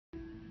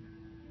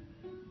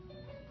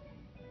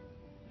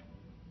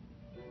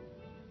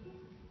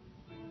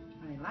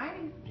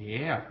lighting?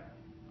 Yeah.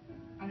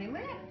 Only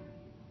lit.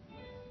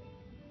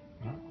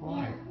 Not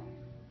quite.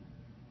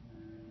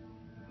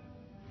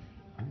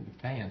 I think the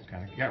fan's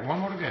kind of. You got one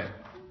more to go.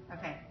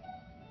 Okay.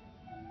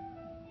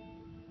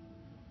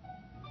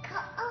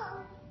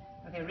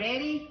 Okay,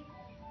 ready?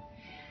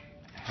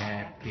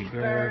 Happy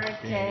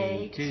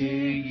birthday to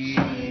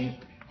you.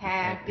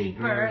 Happy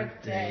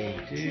birthday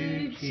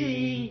to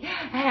Chi.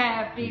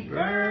 Happy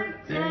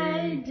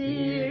birthday,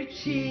 dear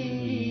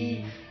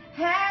Chi.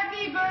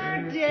 Happy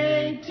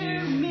birthday to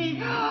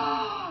me.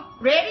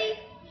 Ready?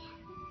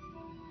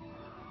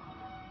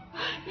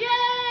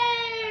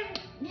 Yay!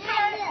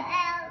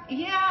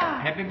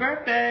 Yeah. Happy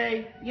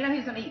birthday. You know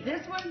who's gonna eat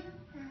this one?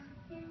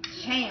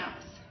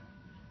 Champs.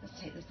 Let's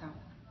take this off.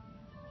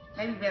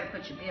 Maybe you better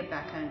put your bib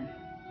back on.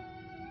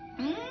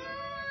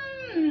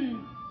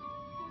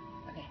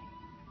 Okay.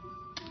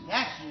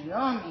 That's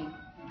yummy.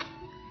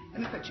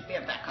 Let me put your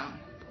bib back on.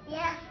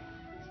 Yeah.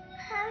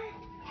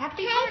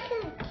 Happy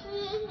birthday.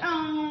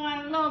 Oh,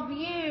 I love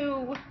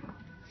you.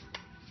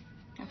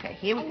 Okay,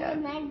 here we go.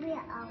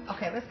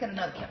 Okay, let's get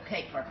another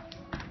cupcake for her.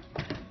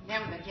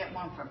 Now we're going to get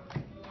one for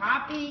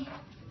Poppy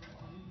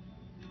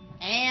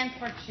and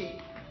for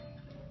Chi.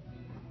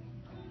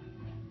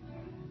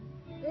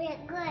 Real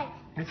good.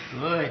 It's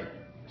good.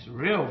 It's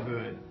real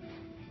good.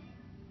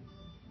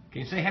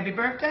 Can you say happy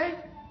birthday?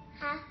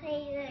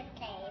 Happy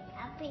birthday,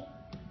 Puppy.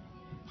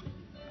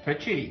 For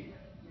Chi.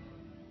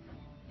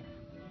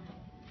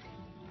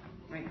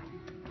 Right.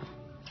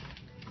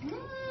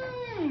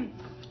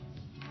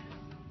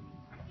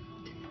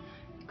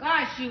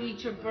 Gosh, you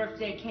eat your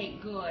birthday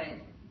cake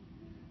good.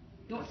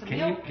 You want some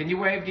milk? Can you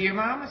wave to your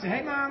mama? Say,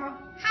 hey, mama.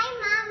 Hi,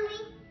 Mommy.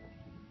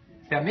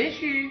 I miss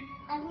you.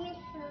 I miss